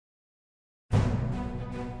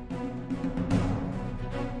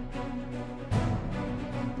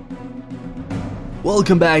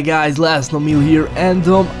Welcome back guys, LastKnownMeal here, and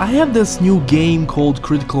I have this new game called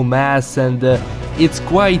Critical Mass, and it's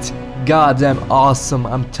quite goddamn awesome.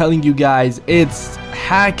 I'm telling you guys, it's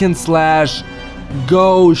hack and slash,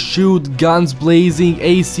 go shoot, guns blazing,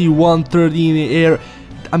 AC-130 in the air.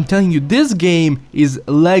 I'm telling you, this game is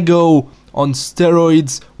Lego on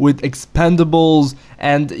steroids with expendables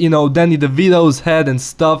and, you know, Danny DeVito's head and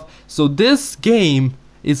stuff. So this game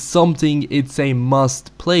is something, it's a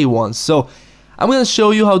must play one. So I'm gonna show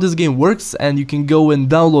you how this game works, and you can go and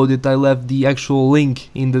download it. I left the actual link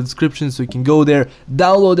in the description, so you can go there,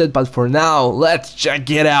 download it. But for now, let's check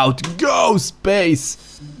it out. Go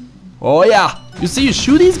space! Oh yeah, you see, you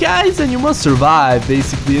shoot these guys and you must survive,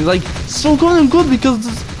 basically. It's like so good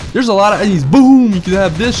because there's a lot of enemies. Boom, you can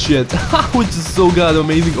have this shit, which is so goddamn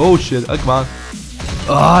amazing. Oh shit, come on.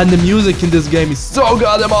 Ah, and the music in this game is so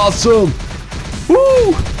goddamn awesome.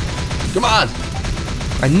 Woo! Come on.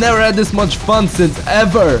 I never had this much fun since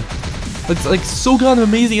ever. It's like so goddamn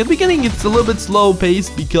amazing. At the beginning it's a little bit slow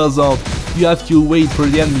paced because you have to wait for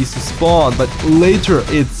the enemies to spawn, but later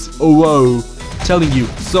it's whoa, telling you.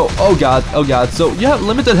 So oh god, so you have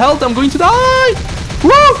limited health. I'm going to die.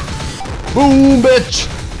 Woo! Boom, bitch.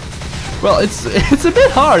 Well, it's a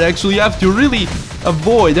bit hard actually. You have to really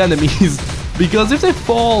avoid enemies because if they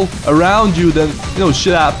fall around you, then you know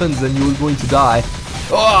shit happens and you're going to die.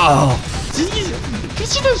 Oh, you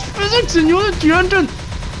see this physics in Unit 300 and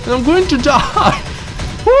I'm going to die.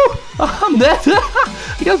 Woo, I'm dead.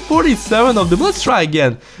 I got 47 of them. Let's try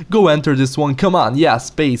again. Go enter this one. Come on. Yeah,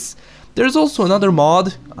 space. There's also another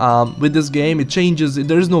mod with this game. It changes.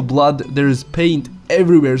 There is no blood. There is paint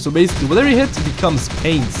everywhere. So basically, whatever you hit, it becomes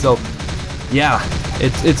paint. So yeah,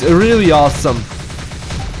 it's really awesome.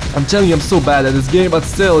 I'm telling you, I'm so bad at this game, but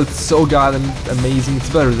still, it's so goddamn amazing. It's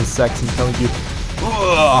better than sex, I'm telling you.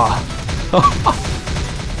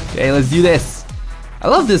 Okay, let's do this. I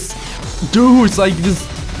love this dude. It's like just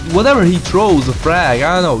whatever he throws, a frag,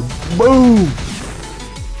 I don't know. Boom.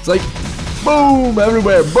 It's like boom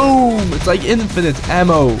everywhere. Boom. It's like infinite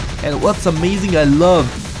ammo. And what's amazing, I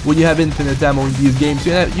love when you have infinite ammo in these games.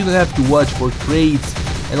 You don't have to watch for crates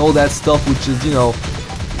and all that stuff, which is, you know,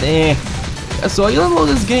 So you download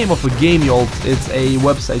this game off a Game Jolt. It's a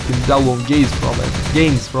website you can download games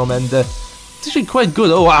from, and it's actually quite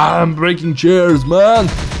good. Oh, I'm breaking chairs, man.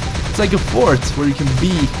 It's like a fort where you can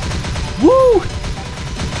be. Woo!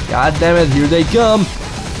 God damn it, here they come.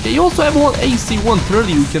 Okay, you also have one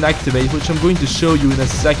AC-130 you can activate, which I'm going to show you in a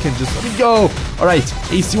second. Just let me go. Alright,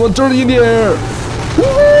 AC-130 in the air.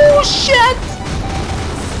 Woo, shit!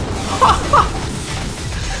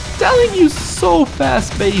 Telling you, so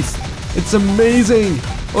fast-paced. It's amazing.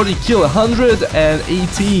 Already killed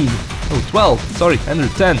 118. Oh, 12. Sorry,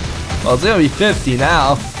 110. Well, it's gonna be 50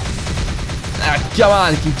 now. Ah, come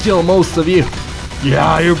on, I can kill most of you.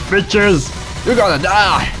 Yeah, you bitches. You're gonna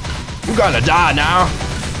die. You're gonna die now.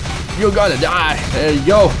 You're gonna die. There you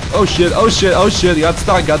go. Oh shit, oh shit, oh shit. Got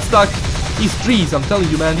stuck. These trees, I'm telling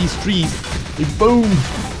you, man, these trees. They boom.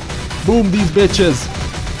 Boom these bitches.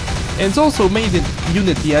 And it's also made in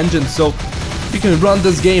Unity engine, so you can run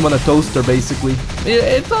this game on a toaster, basically.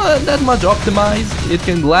 It's not that much optimized. It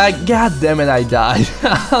can lag. God damn it, I died.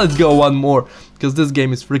 Let's go one more, because this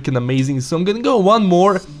game is freaking amazing. So I'm gonna go one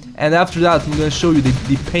more, and after that I'm gonna show you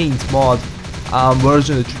the paint mod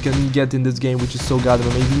version that you can get in this game, which is so goddamn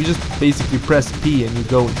amazing. You just basically press P and you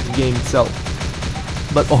go into the game itself.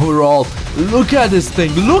 But overall, look at this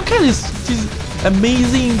thing. Look at these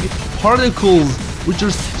amazing particles, which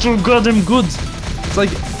are so goddamn good. It's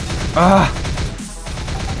like,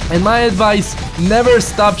 And my advice, never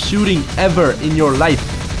stop shooting ever in your life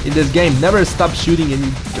in this game. Never stop shooting, and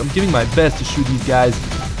I'm giving my best to shoot these guys.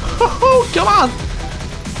 Come on!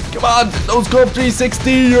 Come on! No scope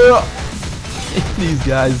 360! Yeah. These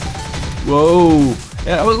guys. Whoa.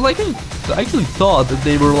 Yeah, I actually thought that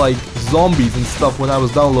they were like zombies and stuff when I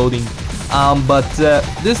was downloading. But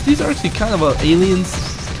these are actually kind of aliens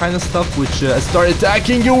kind of stuff, which start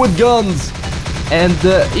attacking you with guns. And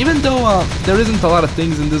even though there isn't a lot of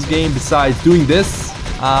things in this game besides doing this,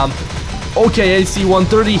 okay,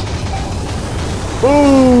 AC-130.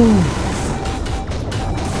 Boom!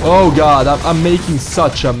 Oh god, I'm making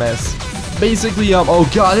such a mess. Basically, oh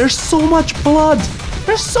god, there's so much blood.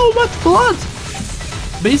 There's so much blood.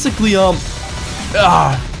 Basically, I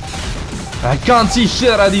can't see shit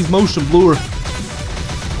out of these motion blur.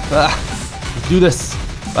 Let's do this,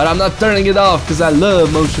 but I'm not turning it off because I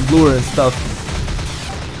love motion blur and stuff.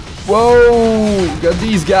 Whoa, got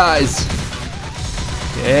these guys.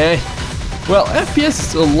 Okay. Well, FPS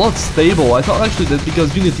is a lot stable. I thought actually that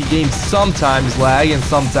because Unity games sometimes lag and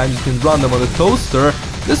sometimes you can run them on a toaster,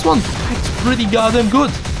 this one acts pretty goddamn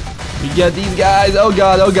good. We get these guys. Oh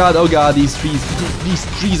god, oh god, oh god. These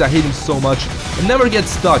trees, I hate them so much. And never get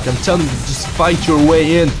stuck. I'm telling you, just fight your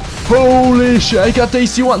way in. Holy shit, I got the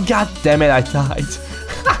AC1. God damn it, I died.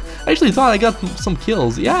 I actually thought I got some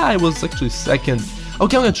kills. Yeah, I was actually second.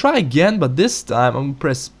 Okay, I'm gonna try again, but this time I'm gonna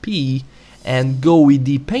press P and go with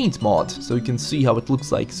the paint mod so you can see how it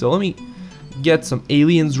looks like. So let me get some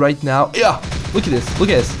aliens right now. Yeah, look at this, look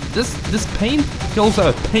at this. This paint can also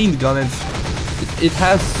have a paint gun, and it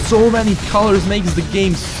has so many colors, makes the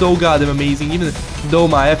game so goddamn amazing, even though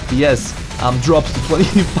my FPS drops to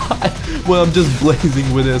 25 when I'm just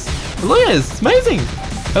blazing with this. But look at this, it's amazing.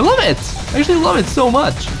 I love it. I actually love it so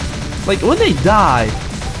much. Like when they die,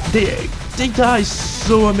 they die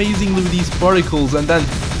so amazingly with these particles, and then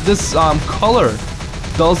this color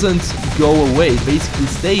doesn't go away. It basically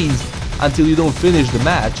stays until you don't finish the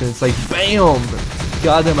match, and it's like bam,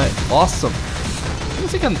 goddamn awesome. You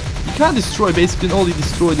can't destroy, basically you can only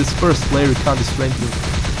destroy this first layer, you can't destroy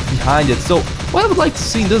anything behind it. So what I would like to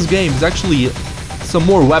see in this game is actually some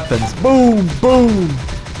more weapons. Boom, boom,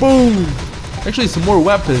 boom. Actually some more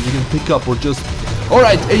weapons you can pick up, or just...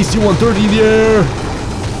 Alright, AC-130 in the air.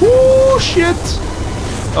 Woo, shit.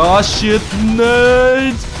 Oh shit,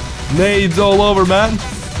 nades. Nades all over, man.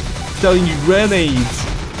 I'm telling you, grenades.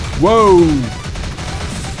 Whoa.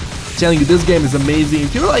 I'm telling you, this game is amazing.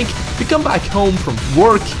 If you're like, you come back home from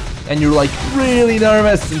work and you're like really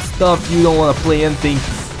nervous and stuff, you don't want to play anything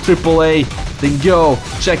AAA, then go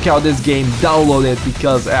check out this game, download it,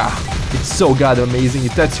 because it's so goddamn amazing.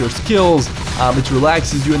 It tests your skills, it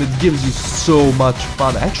relaxes you, and it gives you so much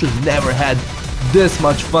fun. I actually never had this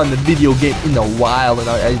much fun in a video game in a while, and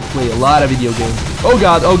I play a lot of video games. Oh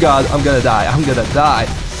god, I'm gonna die, I'm gonna die.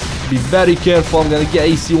 Be very careful, I'm gonna get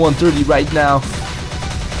AC-130 right now.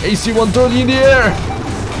 AC-130 in the air!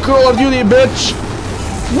 Call of Duty, bitch!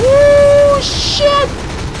 Woo, shit!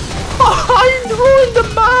 I ruined the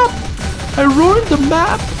map! I ruined the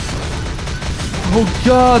map! Oh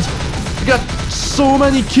god! I got so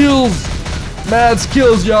many kills! Mad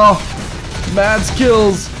skills, y'all! Mad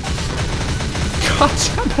skills! God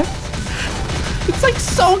damn it! It's like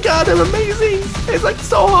so goddamn amazing! It's like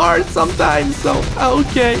so hard sometimes, so...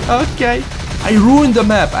 Okay. I ruined the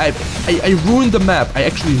map. I ruined the map. I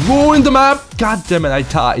actually ruined the map! God damn it, I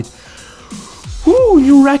died. Woo,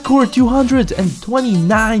 new record,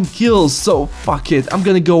 229 kills, so fuck it, I'm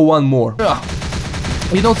gonna go one more.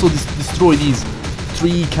 We can also destroy these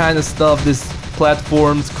tree kind of stuff, this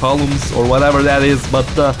platforms, columns, or whatever that is, but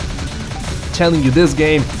telling you, this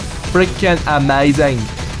game, freaking amazing.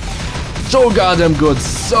 So goddamn good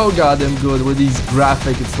with these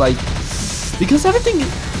graphics. It's like, because everything,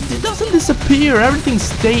 it doesn't disappear, everything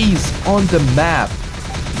stays on the map.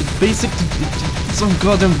 It's basically, it's so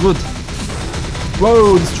goddamn good.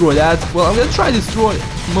 Whoa, destroy that. Well, I'm gonna try to destroy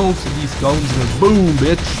most of these columns. Boom,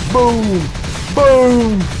 bitch. Boom.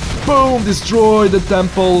 Boom. Boom. Destroy the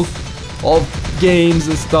temple of games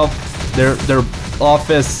and stuff. Their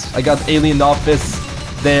office. I got alien office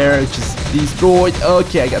there. Just destroyed.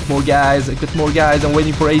 Okay, I got more guys. I'm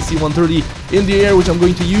waiting for AC-130 in the air, which I'm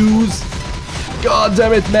going to use. God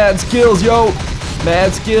damn it. Mad skills, yo.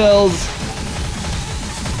 Mad skills.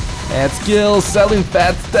 Mad skills. Selling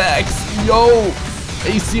fat stacks. Yo.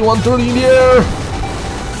 AC-130 in the air!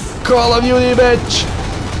 Call of Duty, bitch!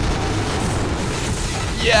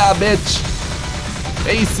 Yeah, bitch!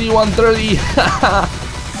 AC-130!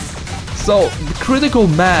 So, the critical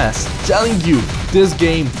mass, telling you, this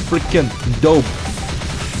game freaking dope.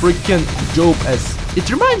 Freaking dope as... It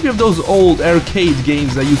reminds me of those old arcade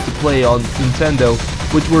games I used to play on Nintendo,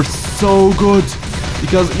 which were so good.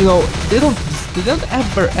 Because, you know, they don't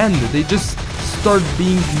ever end, they just start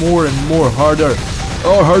being more and more harder.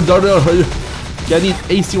 Oh, harder. Get it,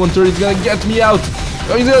 AC-130 is gonna get me out.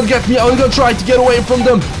 Oh, he's gonna get me out. I'm gonna try to get away from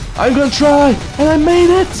them. I'm gonna try, and I made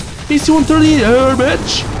it. AC-130 here,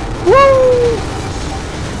 bitch. Woo!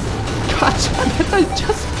 God damn it, I'm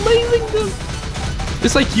just blazing them.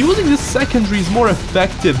 It's like using this secondary is more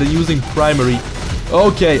effective than using primary.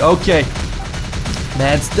 Okay.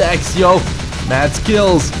 Mad stacks, yo. Mad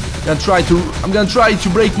skills. I'm gonna try to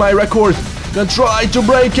break my record. I'm gonna try to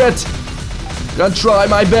break it. Gonna try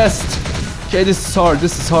my best. Okay, this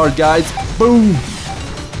is hard, guys. Boom.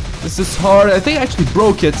 This is hard. I think I actually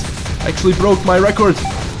broke it. I actually broke my record.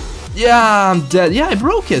 Yeah, I'm dead. Yeah, I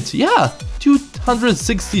broke it. Yeah,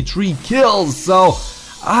 263 kills. So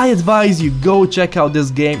I advise you, go check out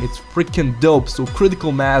this game. It's freaking dope. So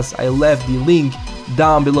Critical Mass, I left the link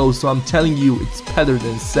down below. So I'm telling you, it's better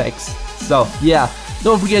than sex. So yeah,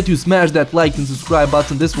 don't forget to smash that like and subscribe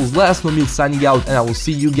button. This was LastKnownMeal signing out, and I will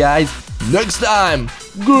see you guys next time.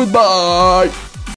 Goodbye.